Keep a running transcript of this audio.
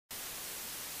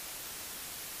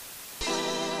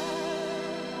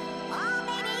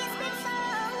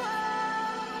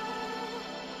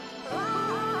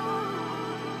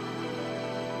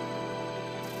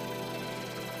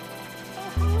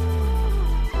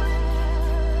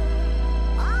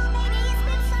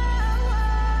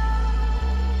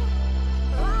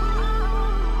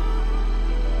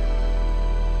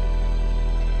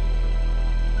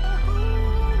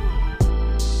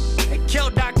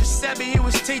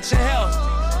teaching health.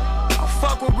 I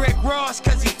fuck with Rick Ross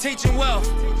cause he teaching wealth.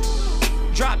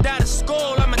 Dropped out of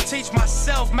school, I'ma teach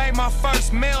myself. Made my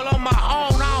first meal on my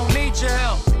own, I don't need your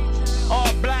help.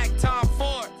 All black, Tom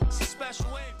Ford, it's a special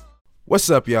way. What's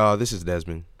up, y'all? This is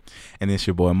Desmond. And it's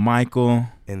your boy Michael.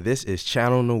 And this is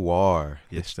Channel Noir.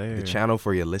 Yes, sir. The channel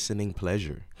for your listening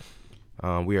pleasure.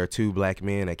 We are two black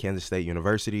men at Kansas State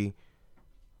University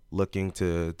looking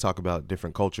to talk about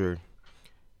different culture,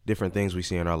 different things we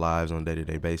see in our lives on a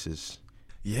day-to-day basis.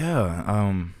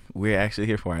 Yeah, we're actually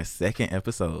here for our second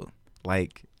episode.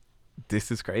 Like, this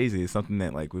is crazy. It's something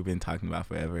that, like, we've been talking about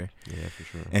forever. Yeah, for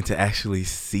sure. And to actually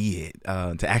see it,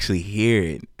 to actually hear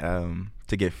it,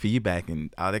 to get feedback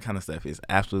and all that kind of stuff is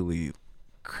absolutely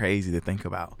crazy to think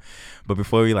about. But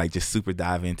before we, like, just super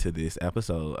dive into this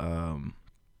episode,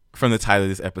 from the title of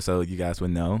this episode, you guys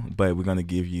would know, but we're going to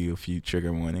give you a few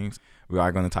trigger warnings. We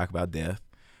are going to talk about death.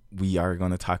 We are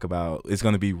going to talk about, it's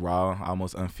going to be raw,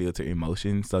 almost unfiltered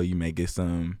emotions. So you may get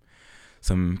some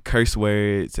curse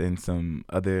words and some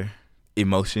other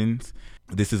emotions.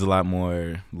 This is a lot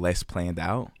more less planned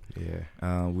out.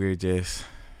 Yeah.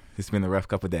 It's been a rough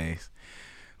couple of days,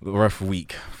 a rough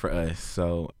week for us.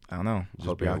 So I don't know.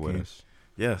 Just bear with us.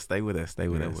 Yeah, stay with us.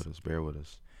 Bear with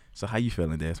us. So how you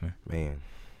feeling, Desmond? Man,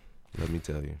 let me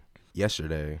tell you.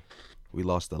 Yesterday, we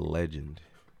lost a legend,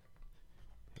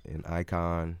 an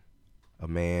icon, a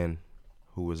man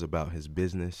who was about his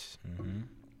business,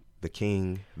 the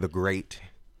king, the great,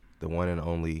 the one and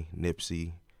only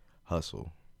Nipsey Hussle.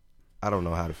 I don't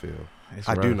know how to feel.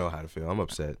 I do know how to feel. I'm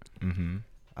upset.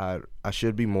 I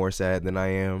should be more sad than I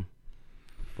am,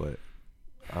 but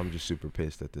I'm just super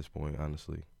pissed at this point,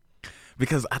 honestly.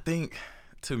 Because I think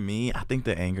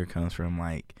the anger comes from,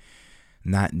 like,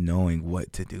 not knowing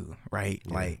what to do, right?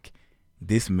 Yeah. Like,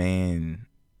 this man,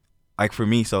 like, for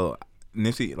me, so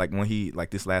Nipsey, like, when he, like,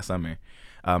 this last summer,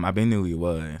 I've been knew who he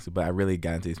was, but I really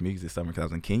got into his music this summer because I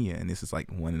was in Kenya, and this is,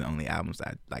 like, one of the only albums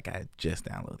that I had just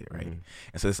downloaded, right?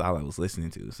 And so that's all I was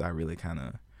listening to. So I really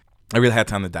had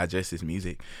time to digest his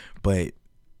music. But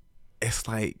it's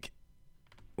like,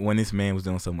 when this man was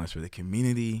doing so much for the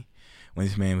community, when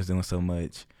this man was doing so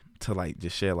much to, like,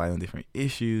 just shed light on different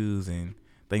issues and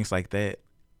things like that,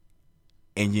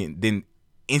 and then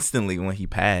instantly when he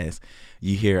passed,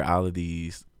 you hear all of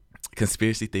these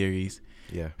conspiracy theories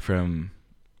from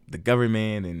the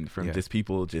government and from just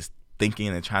people just thinking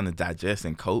and trying to digest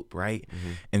and cope, right?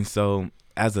 And so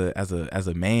as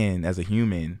a man, as a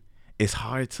human, it's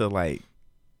hard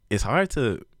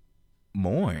to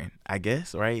mourn, I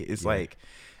guess, right? It's like,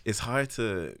 it's hard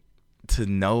to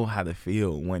know how to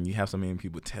feel when you have so many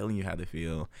people telling you how to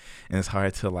feel, and it's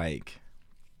hard to, like,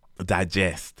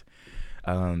 digest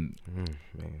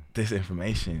this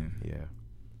information. Yeah.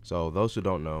 So those who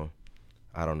don't know,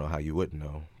 I don't know how you wouldn't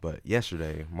know, but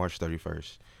yesterday, March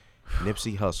 31st,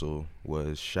 Nipsey Hussle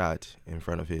was shot in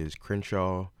front of his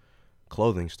Crenshaw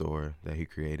clothing store that he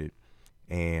created.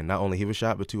 And not only he was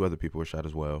shot, but two other people were shot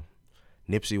as well.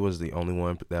 Nipsey was the only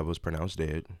one that was pronounced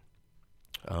dead.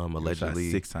 Allegedly,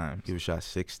 he was shot 6 times. He was shot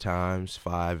 6 times,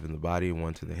 5 in the body,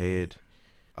 1 to the head.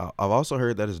 I've also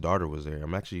heard that his daughter was there.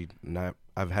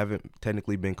 I haven't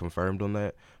technically been confirmed on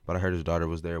that, but I heard his daughter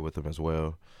was there with him as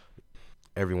well.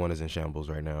 Everyone is in shambles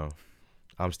right now.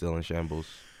 I'm still in shambles,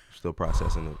 still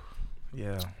processing it.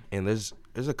 Yeah. And there's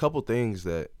a couple things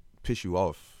that piss you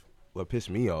off, what pissed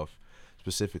me off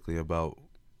specifically about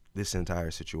this entire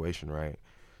situation, right?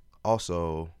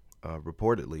 Also,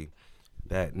 reportedly,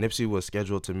 that Nipsey was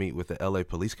scheduled to meet with the LA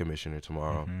Police Commissioner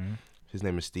tomorrow. His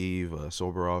name is Steve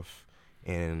Soboroff,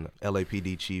 and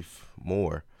LAPD Chief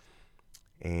Moore.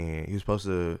 And he was supposed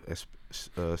to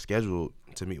schedule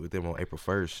to meet with them on April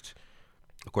 1st.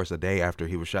 Of course, a day after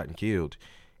he was shot and killed.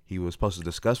 He was supposed to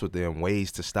discuss with them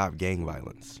ways to stop gang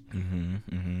violence.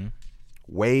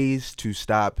 Ways to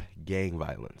stop gang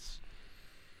violence.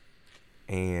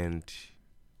 And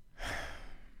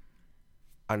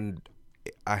I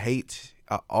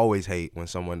always hate when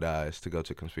someone dies to go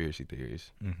to conspiracy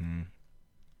theories.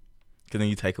 Because then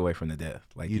you take away from the death.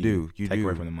 Like, you take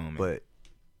away from the moment. But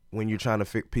when you're trying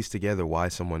to piece together why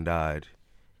someone died,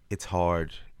 it's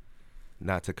hard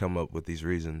not to come up with these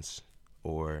reasons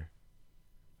or,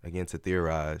 again, to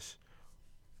theorize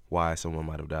why someone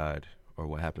might have died or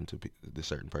what happened to the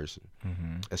certain person.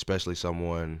 Especially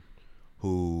someone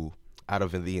who, out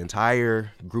of the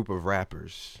entire group of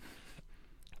rappers,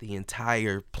 the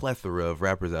entire plethora of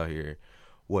rappers out here,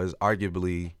 was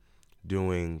arguably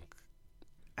doing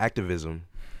activism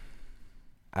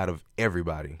out of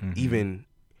everybody, even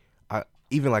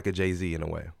like a Jay-Z in a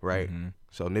way, right?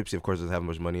 So Nipsey, of course, doesn't have as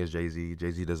much money as Jay-Z.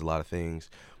 Jay-Z does a lot of things,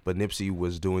 but Nipsey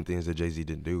was doing things that Jay-Z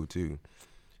didn't do too.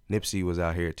 Nipsey was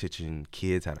out here teaching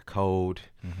kids how to code.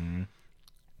 Mm-hmm.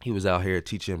 He was out here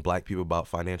teaching black people about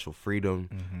financial freedom,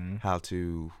 Mm-hmm. how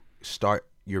to start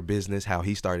your business, how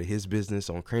he started his business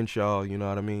on Crenshaw, you know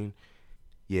what I mean?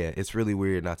 Yeah, it's really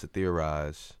weird not to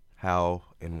theorize how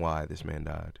and why this man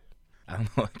died. I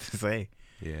don't know what to say.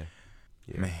 Yeah.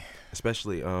 Man.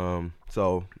 Especially,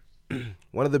 so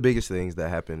one of the biggest things that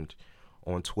happened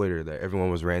on Twitter that everyone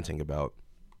was ranting about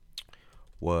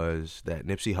was that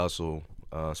Nipsey Hussle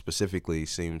specifically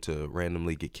seemed to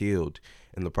randomly get killed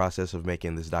in the process of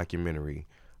making this documentary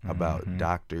about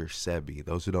Dr. Sebi.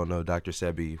 Those who don't know, Dr.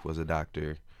 Sebi was a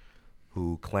doctor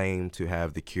who claimed to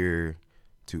have the cure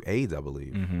to AIDS, I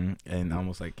believe. Mm-hmm. And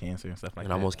almost like cancer and stuff like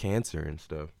that. Almost cancer and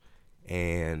stuff.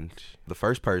 And the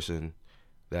first person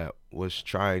that was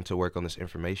trying to work on this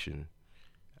information,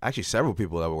 actually several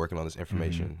people that were working on this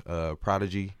information,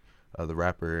 Prodigy, the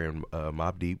rapper, and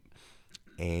Mobb Deep,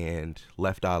 and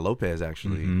Left Eye Lopez,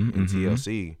 actually, in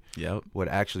TLC, would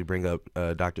actually bring up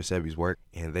Dr. Sebi's work,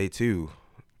 and they too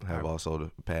have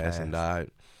also passed and died.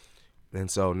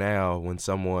 And so now when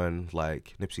someone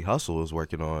like Nipsey Hussle is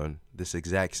working on this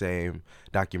exact same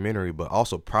documentary, but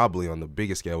also probably on the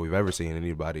biggest scale we've ever seen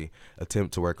anybody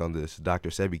attempt to work on this Dr.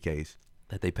 Sebi case,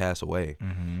 that they pass away.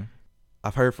 Mm-hmm.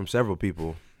 I've heard from several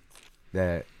people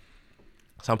that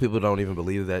some people don't even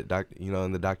believe that,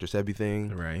 in the Dr. Sebi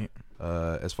thing. Right.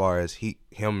 As far as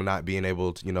him not being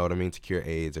able to, to cure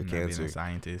AIDS or cancer. Being a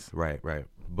scientist. Right.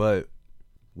 But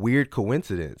weird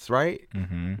coincidence, right?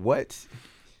 Mm-hmm. What?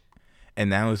 And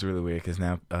now it's really weird because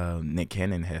now Nick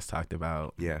Cannon has talked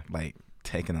about like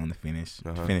taking on the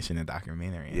finishing the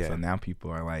documentary. And so now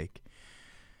people are like,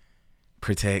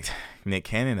 protect Nick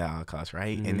Cannon at all costs,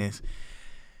 right? Mm-hmm. And it's,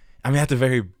 at the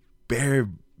very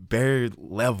bare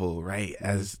level, right?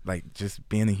 As like just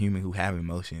being a human who have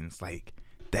emotions, like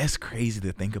that's crazy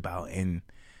to think about. And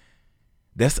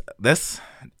that's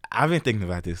I've been thinking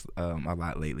about this a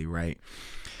lot lately, right?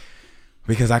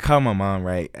 Because I called my mom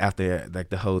right after like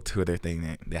the whole Twitter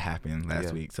thing that happened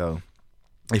last week. So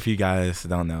if you guys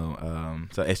don't know,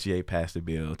 so SGA passed a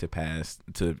bill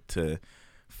to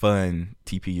fund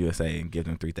TPUSA and give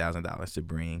them $3,000 to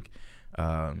bring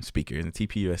speakers. And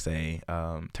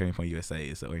TPUSA, Turning Point USA,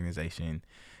 is the organization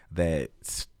that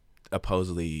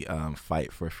supposedly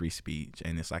fight for free speech,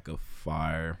 and it's like a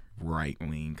far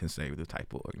right-wing conservative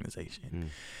type of organization.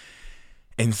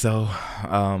 And so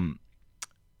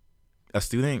a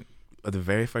student, the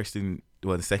very first student,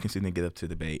 the second student to get up to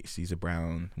debate, she's a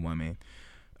brown woman.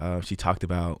 She talked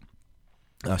about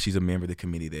she's a member of the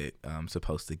committee that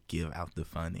supposed to give out the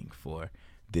funding for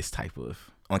this type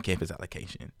of on-campus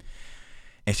allocation.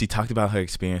 And she talked about her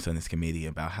experience on this committee,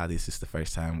 about how this is the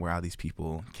first time where all these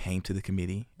people came to the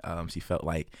committee. She felt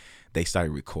like they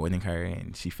started recording her,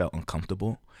 and she felt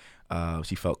uncomfortable.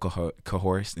 She felt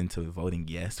coerced into voting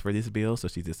yes for this bill, so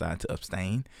she decided to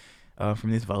abstain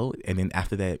from this vote. And then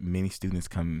after that, many students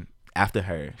come after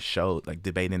her, showed like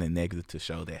debating a negative to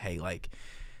show that, hey, like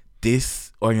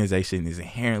this organization is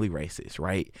inherently racist,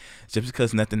 right? Just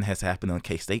because nothing has happened on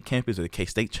K-State campus or the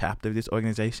K-State chapter of this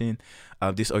organization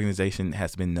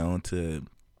has been known to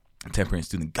tamper in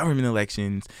student government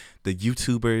elections. The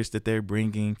YouTubers that they're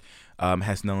bringing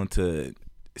has known to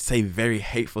say very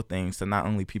hateful things to not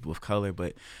only people of color,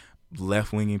 but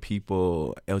left-winging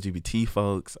people, LGBT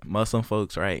folks, Muslim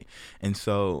folks, right? And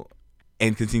so,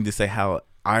 and continue to say how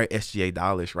our SGA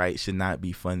dollars, right, should not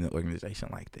be funding an organization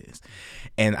like this.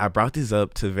 And I brought this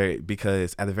up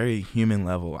because at a very human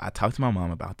level, I talked to my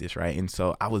mom about this, right? And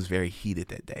so I was very heated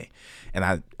that day. And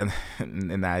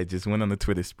I just went on the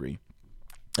Twitter spree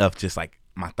of just like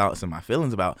my thoughts and my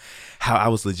feelings about how I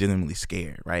was legitimately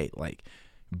scared, right? Like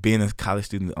being a college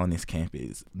student on this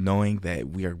campus, knowing that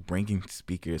we are bringing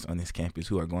speakers on this campus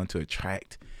who are going to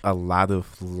attract a lot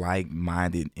of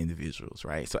like-minded individuals,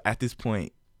 right? So at this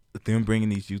point, them bringing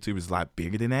these YouTubers is a lot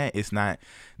bigger than that. It's not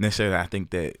necessarily, I think,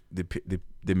 that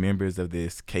the members of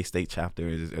this K-State chapter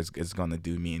is going to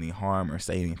do me any harm or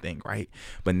say anything, right?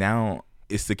 But now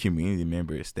it's the community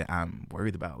members that I'm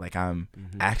worried about. Like, I'm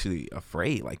actually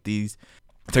afraid. Like, these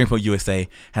Turning Point USA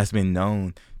has been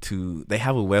known to, they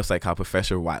have a website called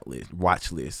Professor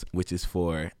Watch List, which is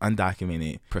for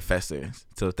undocumented professors.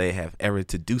 So if they have ever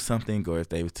to do something, or if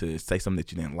they were to say something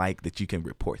that you didn't like, that you can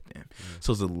report them.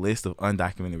 So it's a list of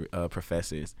undocumented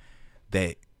professors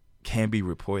that can be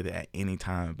reported at any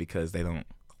time because they don't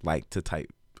like to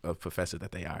type of professor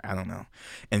that they are. I don't know.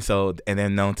 And so, and they're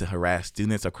known to harass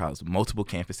students across multiple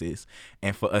campuses.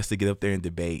 And for us to get up there and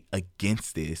debate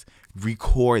against this,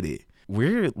 record it,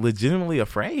 we're legitimately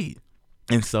afraid.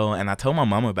 And I told my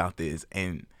mom about this,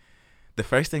 and the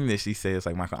first thing that she said is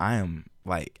like, Michael, I am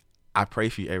like I pray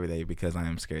for you every day because I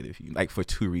am scared of you. Like, for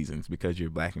 2 reasons, because you're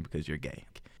black and because you're gay.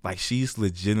 Like, she's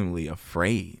legitimately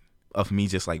afraid of me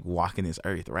just like walking this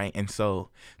earth, right? And so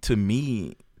to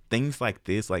me, things like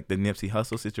this, like the Nipsey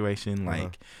Hussle situation,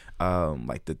 like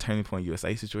the Turning Point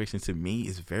USA situation, to me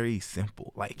is very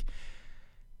simple. Like,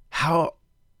 how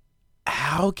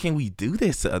can we do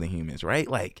this to other humans, right?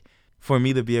 Like, for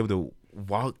me to be able to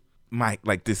walk my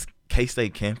like this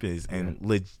K-State campus and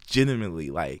legitimately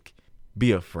like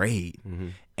be afraid.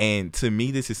 And to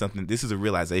me, this is a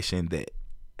realization that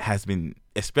has been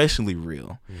especially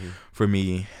real for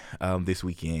me this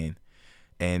weekend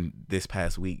and this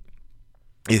past week,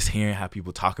 is hearing how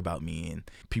people talk about me, and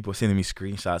people sending me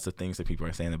screenshots of things that people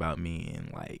are saying about me,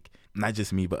 and like not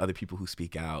just me but other people who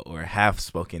speak out or have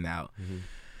spoken out.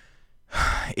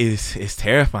 It's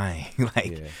terrifying.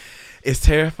 Like, it's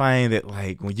terrifying that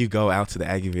like when you go out to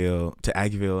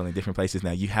Aggieville and in different places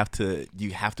now, you have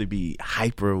to be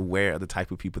hyper aware of the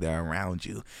type of people that are around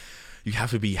you. You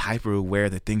have to be hyper aware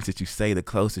of the things that you say, the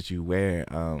clothes that you wear,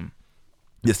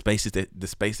 the space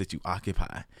that you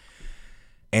occupy.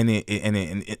 And it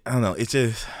I don't know,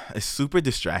 it's super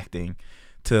distracting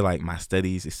to like my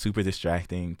studies. It's super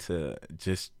distracting to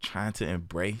just trying to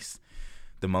embrace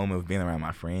the moment of being around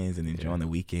my friends and enjoying the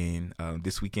weekend.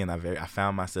 This weekend I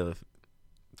found myself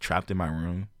trapped in my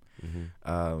room,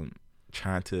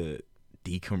 trying to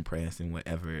decompress in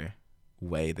whatever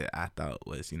way that I thought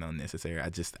was, necessary. I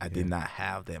did not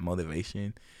have that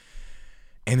motivation.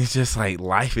 And it's just like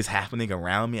life is happening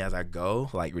around me as I go,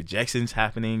 like rejections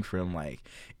happening from like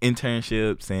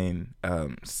internships and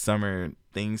summer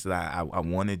things that I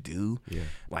want to do,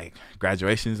 like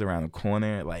graduations around the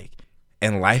corner, like,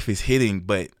 and life is hitting,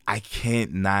 but I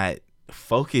can't not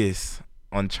focus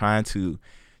on trying to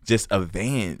just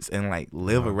advance and like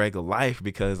live a regular life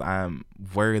because I'm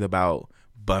worried about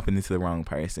bumping into the wrong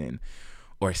person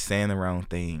or saying the wrong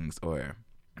things or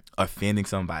offending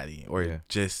somebody or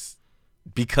just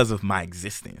because of my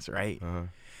existence, right?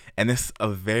 And it's a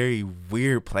very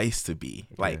weird place to be,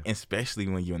 like, especially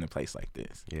when you're in a place like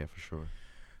this. Yeah, for sure.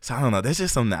 So I don't know. That's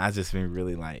just something that I've just been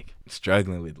really like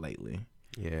struggling with lately.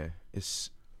 Yeah,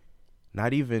 it's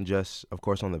not even just, of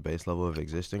course, on the base level of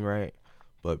existing, right?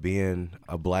 But being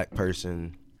a black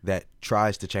person that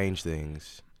tries to change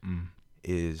things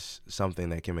is something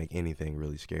that can make anything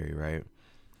really scary, right?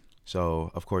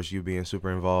 So, of course, you being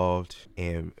super involved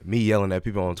and me yelling at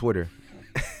people on Twitter.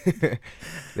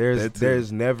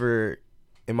 there's never,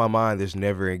 in my mind, there's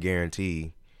never a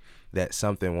guarantee that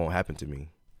something won't happen to me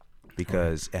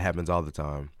because it happens all the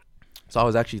time. So I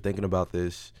was actually thinking about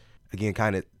this, again,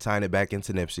 kind of tying it back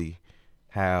into Nipsey,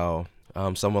 how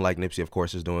someone like Nipsey, of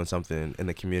course, is doing something in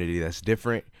the community that's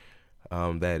different,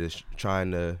 that is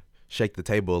trying to shake the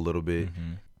table a little bit.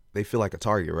 They feel like a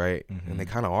target, right? And they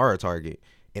kind of are a target.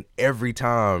 And every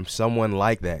time someone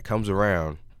like that comes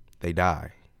around, they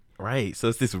die. Right. So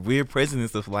it's this weird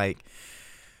precedence of like,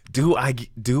 do I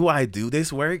do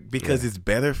this work because it's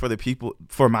better for the people,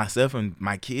 for myself and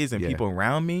my kids and people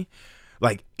around me?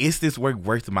 Like, is this work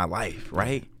worth my life,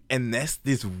 right? And that's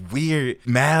this weird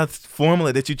math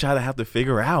formula that you try to have to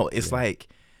figure out. It's like,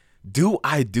 do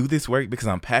I do this work because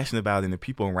I'm passionate about it and the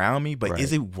people around me, but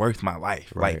is it worth my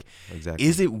life? Like,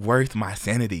 is it worth my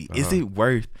sanity? Is it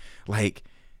worth, like,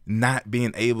 not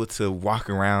being able to walk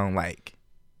around, like,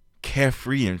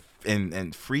 carefree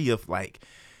and free of, like,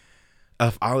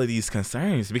 of all of these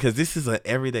concerns? Because this is an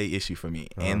everyday issue for me.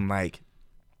 And, like,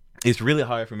 it's really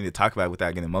hard for me to talk about it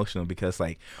without getting emotional because,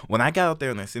 like, when I got out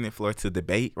there on the Senate floor to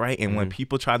debate, right, and when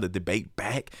people try to debate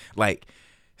back, like,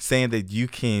 saying that you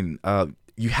can,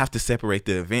 you have to separate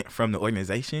the event from the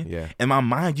organization. In my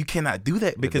mind, you cannot do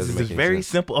that because it's very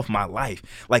simple of my life.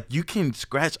 Like, you can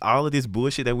scratch all of this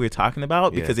bullshit that we're talking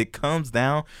about because it comes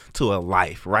down to a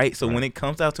life, right? So when it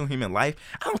comes down to human life,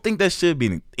 I don't think there should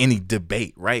be any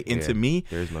debate, right? And to me,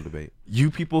 there's no debate. You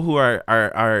people who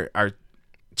are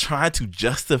trying to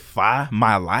justify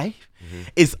my life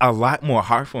is a lot more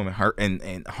hurtful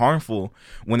and harmful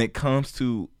when it comes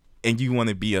to, and you want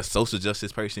to be a social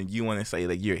justice person. You want to say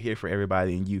that you're here for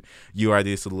everybody and you are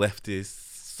this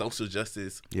leftist social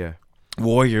justice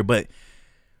warrior, but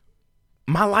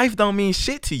my life don't mean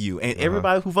shit to you. And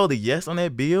everybody who voted yes on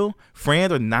that bill,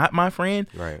 friend or not my friend,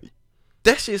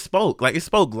 that shit spoke. Like, it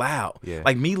spoke loud.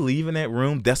 Like, me leaving that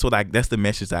room, that's the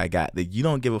message that I got, that you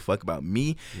don't give a fuck about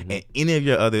me and any of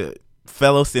your other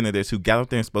fellow senators who got up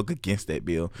there and spoke against that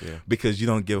bill because you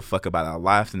don't give a fuck about our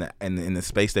lives and in the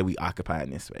space that we occupy in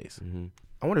this space.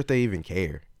 I wonder if they even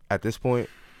care at this point,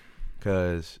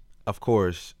 because, of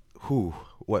course,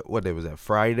 what day was that?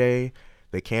 Friday,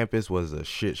 the campus was a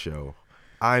shit show.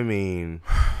 I mean,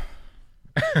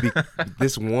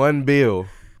 this one bill.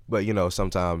 But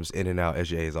sometimes In-N-Out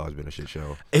SGA has always been a shit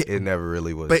show. It never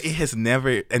really was. But it has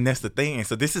never, and that's the thing. And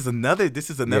so this is another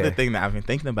thing that I've been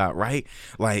thinking about, right?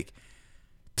 Like,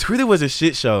 Twitter was a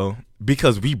shit show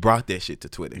because we brought that shit to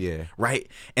Twitter. Yeah. Right?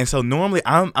 And so normally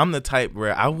I'm the type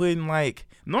where I wouldn't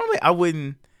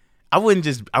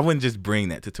just bring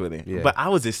that to Twitter. Yeah. But I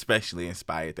was especially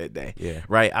inspired that day. Yeah.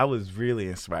 Right? I was really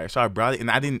inspired. So I brought it,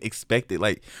 and I didn't expect it.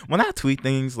 Like, when I tweet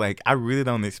things, like, I really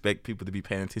don't expect people to be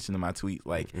paying attention to my tweet.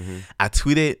 Like, I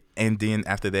tweet it, and then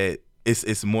after that,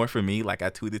 it's more for me. Like, I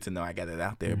tweeted to know I got it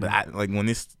out there. But when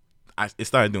it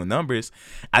started doing numbers,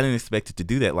 I didn't expect it to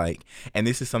do that. Like, and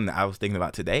this is something that I was thinking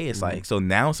about today. It's like, so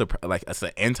now it's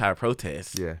an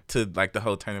anti-protest to like the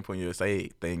whole Turning Point USA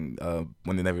thing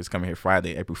when the Never is coming here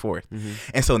Friday, April 4th.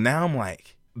 And so now I'm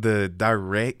like, the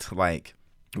direct like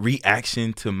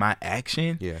reaction to my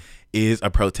action is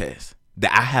a protest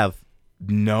that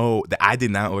I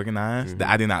did not organize, that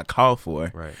I did not call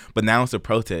for. Right. But now it's a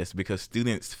protest because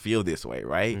students feel this way,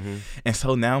 right? And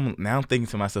so now I'm thinking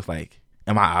to myself, like,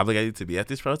 am I obligated to be at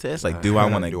this protest? Like, do I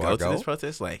want to go to this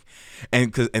protest? Like,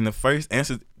 and the first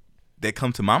answer that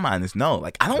come to my mind is no.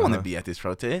 Like, I don't want to be at this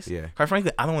protest. Yeah. Quite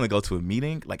frankly, I don't want to go to a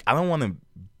meeting. Like, I don't want to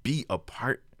be a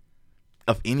part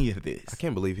of any of this. I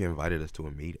can't believe he invited us to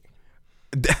a meeting.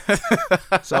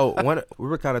 So we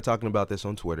were kind of talking about this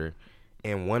on Twitter,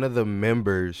 and one of the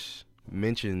members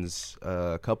mentions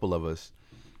a couple of us,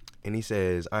 and he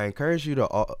says, I encourage you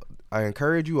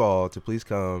all to please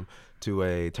come to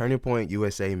a Turning Point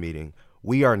USA meeting.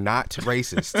 We are not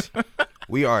racist.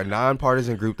 We are a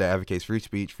nonpartisan group that advocates free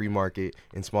speech, free market,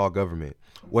 and small government.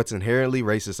 What's inherently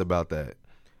racist about that?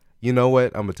 You know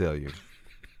what? I'm going to tell you.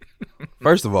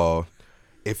 First of all,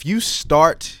 if you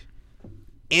start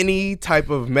any type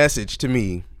of message to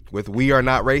me with "we are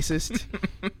not racist,"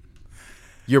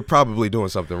 you're probably doing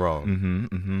something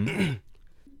wrong.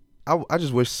 I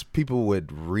just wish people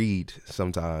would read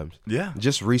sometimes. Yeah.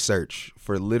 Just research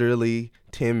for literally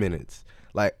 10 minutes.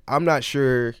 Like, I'm not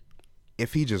sure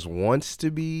if he just wants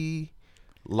to be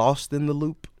lost in the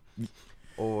loop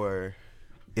or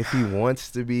if he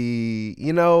wants to be,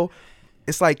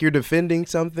 it's like you're defending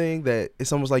something that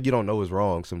it's almost like you don't know is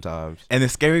wrong sometimes. And the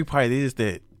scary part is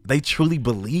that they truly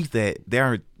believe that they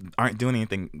aren't doing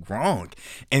anything wrong.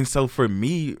 And so for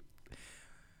me,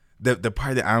 the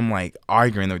part that I'm like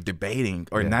arguing or debating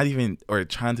or not even or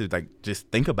trying to like just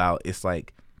think about is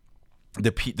like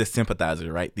the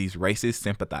sympathizer, right? These racist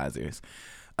sympathizers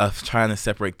of trying to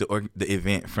separate the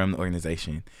event from the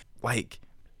organization. Like,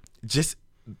 just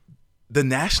the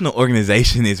national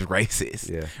organization is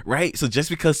racist, right? So just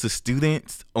because the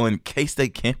students on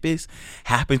K-State campus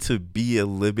happen to be a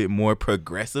little bit more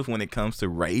progressive when it comes to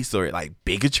race or like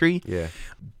bigotry,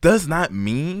 does not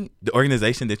mean the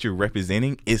organization that you're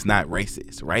representing is not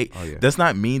racist, right? Does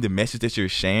not mean the message that you're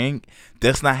sharing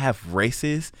does not have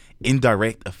racist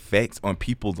indirect effects on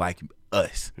people like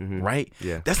us, right?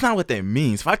 That's not what that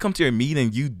means. If I come to your meeting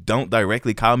and you don't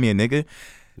directly call me a nigga,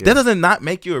 that doesn't not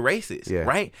make you a racist,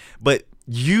 right? But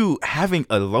you having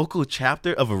a local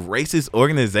chapter of a racist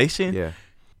organization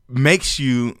makes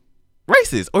you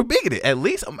racist or bigoted, at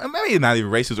least. Maybe not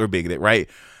even racist or bigoted, right?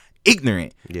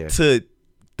 Ignorant to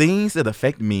things that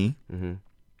affect me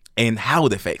and how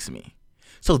it affects me.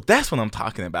 So that's what I'm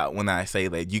talking about when I say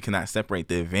that you cannot separate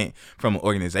the event from an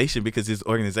organization, because this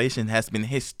organization has been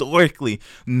historically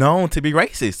known to be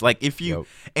racist. Like, if you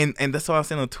and that's what I was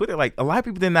saying on Twitter, like, a lot of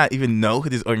people did not even know who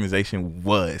this organization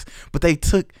was, but they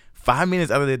took 5 minutes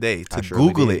out of their day to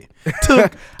Google it. To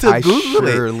Google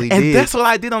it. And that's what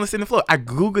I did on the Senate floor. I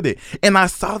Googled it, and I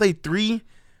saw they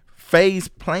 3-phase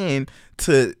plan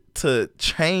to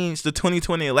change the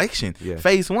 2020 election.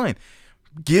 Phase 1.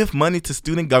 Give money to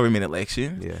student government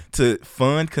election to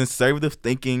fund conservative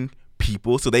thinking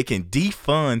people so they can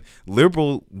defund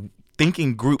liberal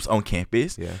thinking groups on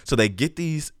campus. So they get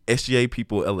these SGA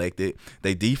people elected.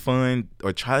 They defund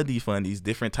or try to defund these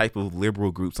different type of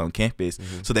liberal groups on campus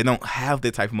so they don't have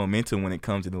that type of momentum when it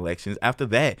comes to the elections. After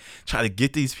that, try to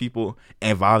get these people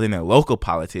involved in their local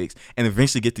politics and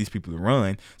eventually get these people to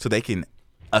run so they can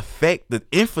affect the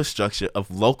infrastructure of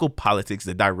local politics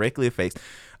that directly affects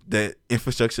the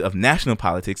infrastructure of national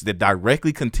politics that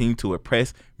directly continue to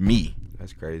oppress me.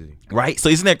 That's crazy. Right? So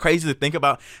isn't that crazy to think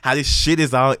about how this shit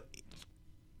is all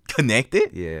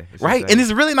connected? Right? Insane. And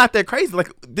it's really not that crazy.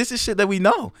 Like, this is shit that we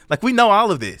know. Like, we know all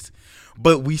of this.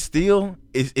 But we still,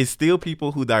 it's still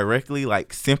people who directly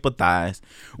like sympathize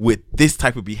with this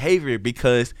type of behavior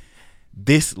because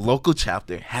this local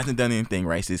chapter hasn't done anything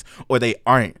racist, or they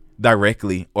aren't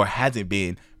directly or hasn't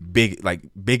been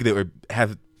bigoted or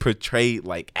have portrayed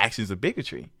like actions of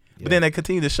bigotry. But then they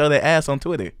continue to show their ass on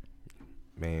Twitter.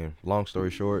 Man, long story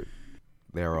short,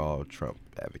 they're all Trump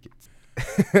advocates.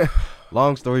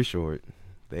 Long story short,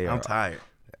 I'm tired.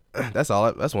 That's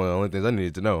all. That's one of the only things I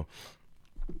needed to know.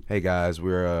 Hey guys,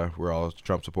 we're all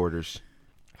Trump supporters.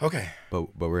 Okay.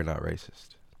 But we're not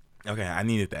racist. Okay, I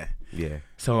needed that. Yeah.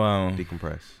 So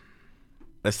decompress.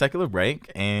 Let's take a little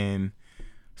break. And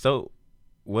so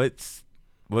what's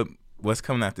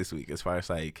coming out this week as far as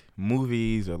like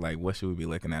movies, or like what should we be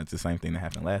looking at? It's the same thing that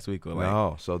happened last week, or like?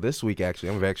 No. So this week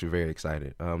I'm actually very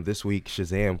excited. This week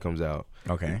Shazam comes out.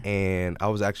 Okay. And I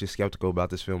was actually skeptical about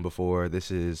this film before. This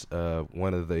is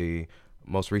one of the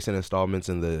most recent installments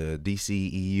in the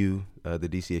DCEU, the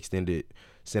DC Extended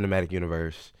Cinematic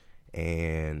Universe.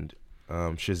 And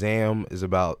Shazam is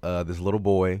about this little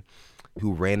boy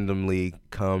who randomly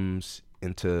comes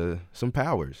into some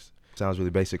powers. Sounds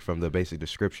really basic from the basic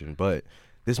description, but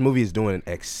this movie is doing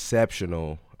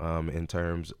exceptional in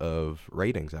terms of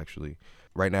ratings, actually.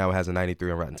 Right now it has a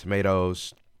 93 on Rotten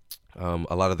Tomatoes.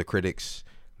 A lot of the critics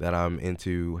that I'm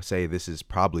into say this is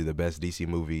probably the best DC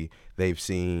movie they've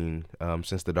seen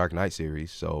since the Dark Knight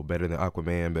series. So better than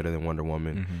Aquaman, better than Wonder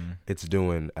Woman. Mm-hmm. It's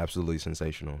doing absolutely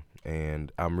sensational,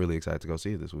 and I'm really excited to go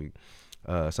see it this week.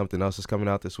 Something else is coming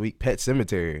out this week, Pet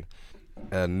Sematary,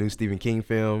 a new Stephen King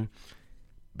film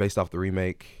based off the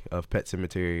remake of Pet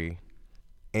Sematary.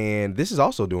 And this is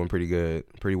also doing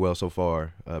pretty well so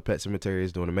far. Pet Sematary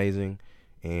is doing amazing.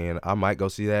 And I might go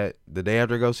see that the day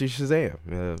after I go see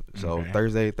Shazam. So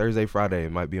okay. Thursday, Friday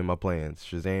might be in my plans.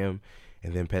 Shazam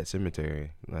and then Pet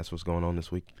Sematary. And that's what's going on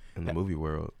this week in the movie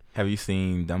world. Have you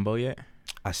seen Dumbo yet?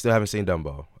 I still haven't seen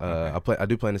Dumbo. Okay. I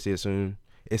do plan to see it soon.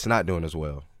 It's not doing as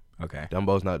well. Okay.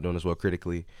 Dumbo's not doing as well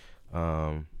critically.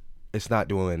 It's not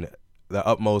doing the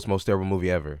utmost, most terrible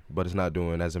movie ever, but it's not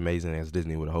doing as amazing as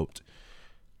Disney would have hoped,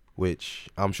 which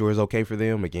I'm sure is okay for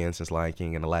them. Again, since Lion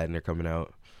King and Aladdin are coming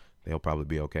out, they'll probably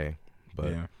be okay.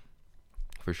 But yeah,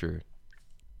 for sure.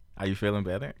 Are you feeling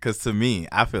better? Because to me,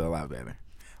 I feel a lot better.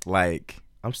 Like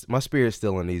my spirit's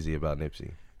still uneasy about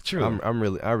Nipsey. True. I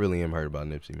really am hurt about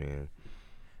Nipsey, man.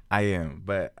 I am,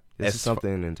 but this is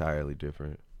something entirely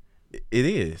different. It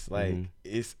is like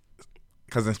it's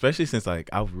because especially since like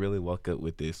I really woke up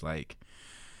with this like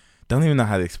don't even know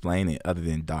how to explain it other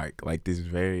than dark, like this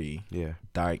very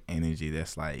dark energy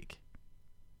that's like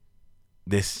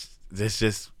this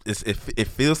just it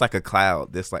feels like a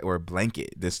cloud that's like, or a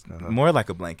blanket, this more like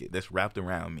a blanket that's wrapped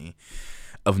around me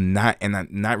of not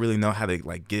really know how to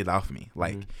like get it off me,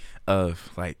 like of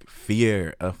like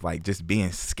fear of like just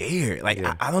being scared, like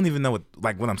I don't even know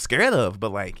what I'm scared of,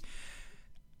 but like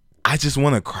I just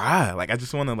want to cry, like I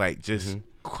just want to like just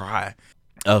cry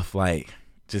of like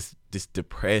just this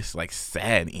depressed like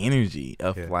sad energy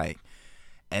of like,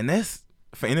 and that's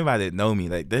for anybody that know me,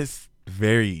 like this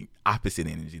very opposite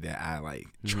energy that I like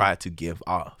try to give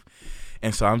off.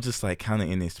 And so I'm just like kind of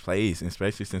in this place, and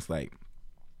especially since like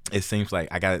it seems like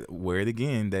I got word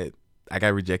again that I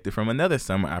got rejected from another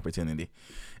summer opportunity.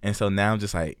 And so now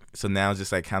just like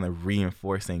kind of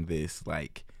reinforcing this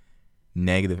like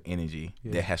negative energy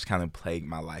that has kind of plagued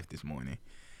my life this morning.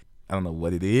 I don't know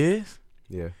what it is.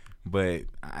 Yeah. But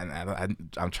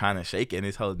I'm trying to shake it in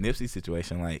this whole Nipsey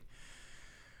situation. Like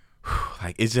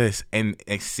it's just, and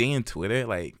seeing Twitter,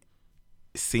 like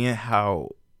seeing how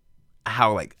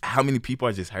many people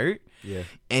are just hurt. Yeah.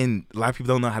 And a lot of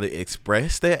people don't know how to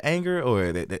express that anger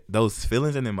or those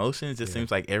feelings and emotions. It just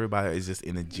seems like everybody is just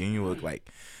in a genuine like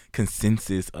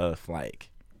consensus of like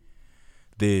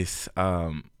this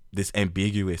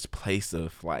ambiguous place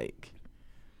of like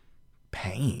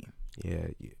pain. Yeah.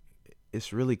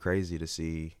 It's really crazy to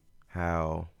see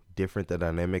how different the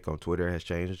dynamic on Twitter has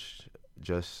changed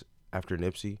just after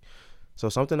Nipsey. So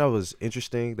something that was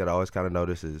interesting that I always kind of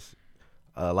notice is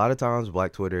a lot of times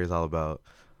Black Twitter is all about,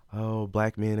 oh,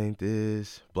 black men ain't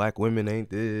this, black women ain't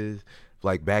this,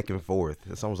 like back and forth.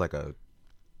 It's almost like a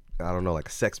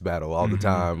sex battle all the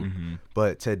time.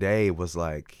 But today was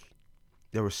like,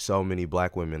 there were so many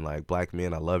black women, like, black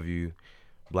men, I love you.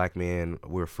 Black men,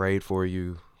 we're afraid for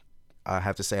you. I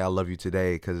have to say I love you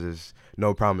today because there's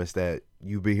no promise that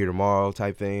you'll be here tomorrow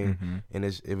type thing. And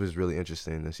it was really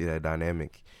interesting to see that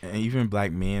dynamic. And even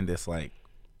black men that's like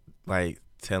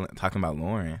talking about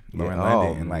Lauren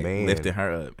London and like lifting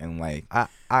her up, and like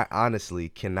I honestly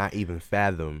cannot even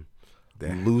fathom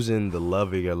losing the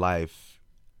love of your life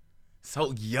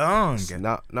so young.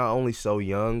 Not only so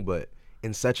young, but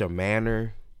in such a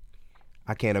manner.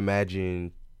 I can't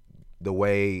imagine the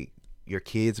way your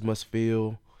kids must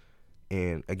feel.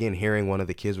 And again, hearing one of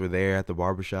the kids were there at the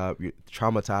barbershop, you're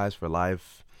traumatized for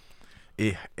life.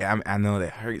 I know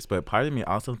that hurts, but part of me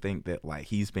also think that like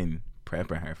he's been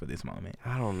prepping her for this moment?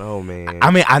 I don't know, man.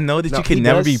 I mean, I know that you can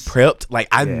never be prepped. Like,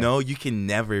 I Yeah. know you can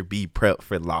never be prepped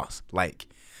for loss. Like,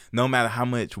 no matter how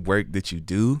much work that you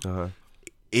do,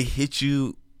 it hit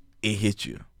you.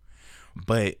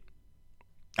 But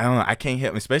I don't know. I can't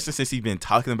help, especially since he's been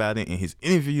talking about it in his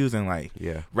interviews and like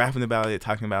rapping about it,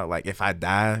 talking about like if I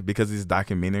die because of this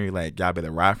documentary, like y'all better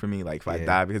ride for me. Like if I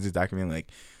die because of this documentary, like,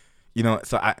 you know.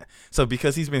 So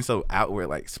because he's been so outward,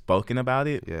 like spoken about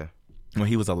it, when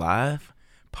he was alive,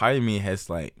 part of me has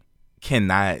like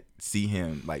cannot see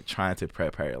him like trying to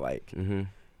prep her, like, and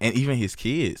even his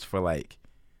kids for like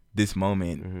this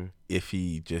moment if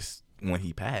he just when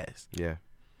he passed. Yeah.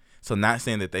 So not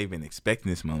saying that they've been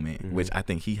expecting this moment, which I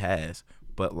think he has,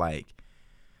 but like,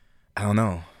 I don't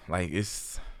know. Like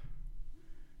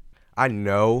I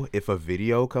know if a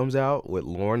video comes out with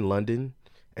Lauren London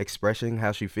expressing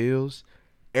how she feels,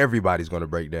 everybody's going to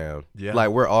break down. Yeah.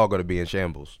 Like, we're all going to be in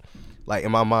shambles. Like,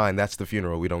 in my mind, that's the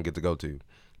funeral we don't get to go to,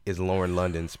 is Lauren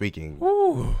London speaking.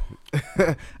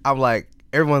 I'm like,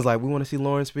 everyone's like, we want to see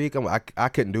Lauren speak. I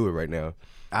couldn't do it right now.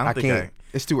 I can't.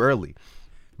 It's too early.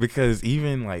 Because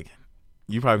even like,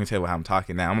 you probably can tell how I'm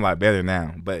talking now. I'm a lot better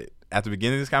now. But at the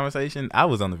beginning of this conversation, I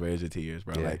was on the verge of tears,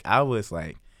 bro. Yeah. Like, I was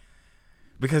like,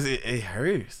 because it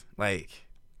hurts. Like,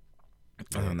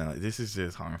 I don't know. This is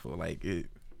just harmful. Like, it.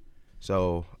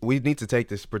 So we need to take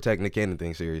this Protect Nick Cannon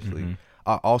thing seriously.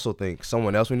 I also think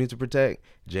someone else we need to protect,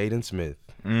 Jaden Smith.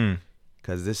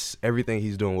 Because everything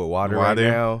he's doing with water right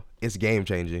now, it's game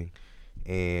changing.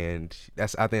 And I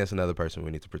think that's another person we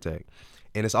need to protect.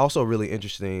 And it's also really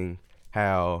interesting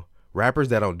how rappers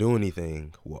that don't do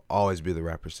anything will always be the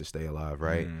rappers to stay alive,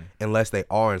 right? Unless they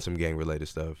are in some gang-related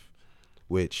stuff,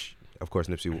 which, of course,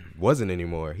 Nipsey wasn't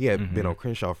anymore. He had been on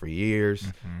Crenshaw for years.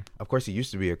 Of course, he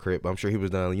used to be a Crip. I'm sure he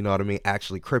was done, you know what I mean,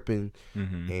 actually cripping.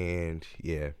 And,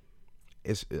 yeah,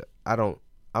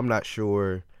 I'm not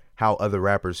sure how other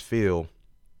rappers feel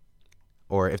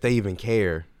or if they even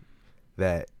care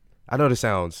that. I know this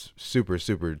sounds super,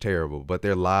 super terrible, but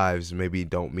their lives maybe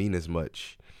don't mean as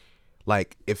much.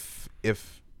 Like, all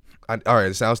right,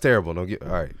 it sounds terrible. All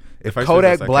right. If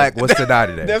Kodak Black was to die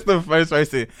today. That's the first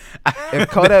person. If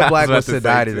Kodak Black was to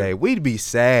die today, we'd be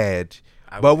sad.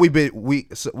 But we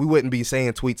wouldn't be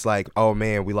saying tweets like, oh,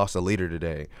 man, we lost a leader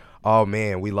today. Oh,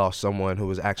 man, we lost someone who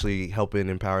was actually helping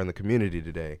empowering the community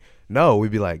today. No,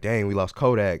 we'd be like, dang, we lost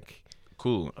Kodak.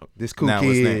 Cool. This cool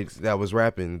kid that was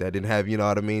rapping that didn't have, you know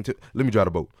what I mean? Let me drive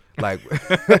the boat. Like,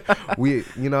 you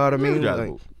know what I mean?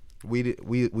 Like,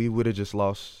 we would have just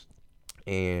lost.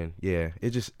 And yeah,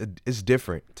 it's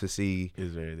different to see.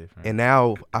 It's very different. And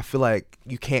now I feel like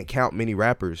you can't count many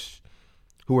rappers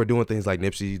who are doing things like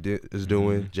Nipsey is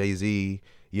doing, Jay-Z,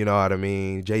 you know what I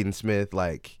mean? Jaden Smith.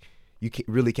 Like, you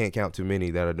really can't count too many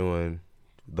that are doing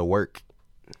the work.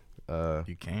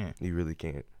 You can't. You really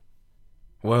can't.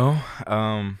 Well,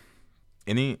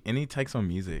 any takes on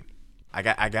music? I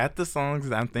got the songs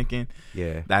that I'm thinking.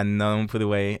 Yeah. That I know I'm gonna put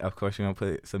away. Of course, you're gonna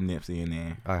put some Nipsey in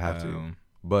there. I have to,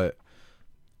 but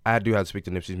I do have to speak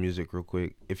to Nipsey's music real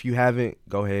quick. If you haven't,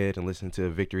 go ahead and listen to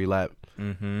Victory Lap.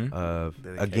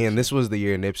 Again, this was the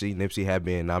year Nipsey had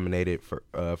been nominated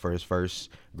for his first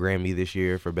Grammy this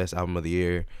year for Best Album of the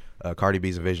Year. Cardi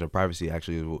B's Invasion of Privacy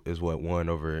actually is what won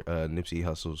over Nipsey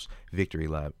Hussle's Victory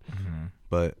Lap.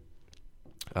 But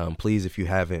please, if you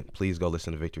haven't, please go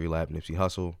listen to Victory Lap, Nipsey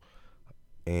Hussle.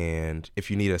 And if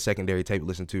you need a secondary tape to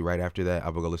listen to right after that, I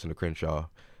will go listen to Crenshaw,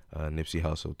 Nipsey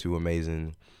Hussle. Two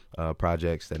amazing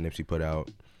projects that Nipsey put out.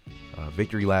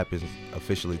 Victory Lap is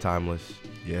officially timeless.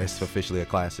 Yes. It's officially a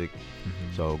classic.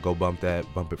 So go bump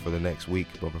that, bump it for the next week,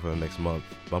 bump it for the next month,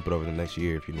 bump it over the next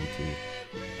year if you need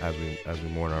to, as we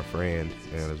mourn our friend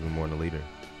and as we mourn the leader.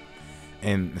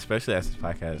 And especially as this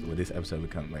podcast, with this episode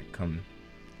come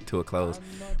to a close,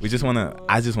 I just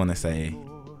wanna say,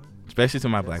 especially to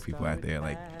my black people out there,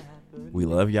 like, we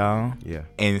love y'all. Yeah.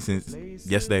 And since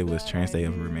yesterday was Trans Day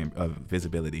of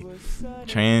Visibility,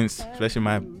 especially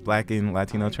my black and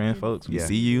Latino trans folks, we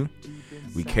see you,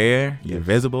 we care, you're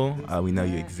visible, we know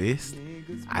you exist.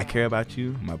 I care about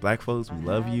you, my black folks, we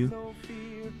love you,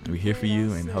 we're here for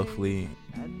you, and hopefully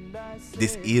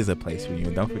this is a place for you.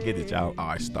 And don't forget that y'all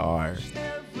are stars.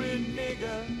 Every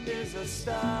nigga is a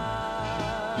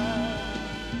star.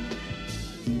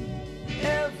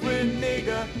 Every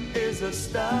nigga is a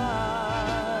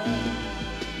star.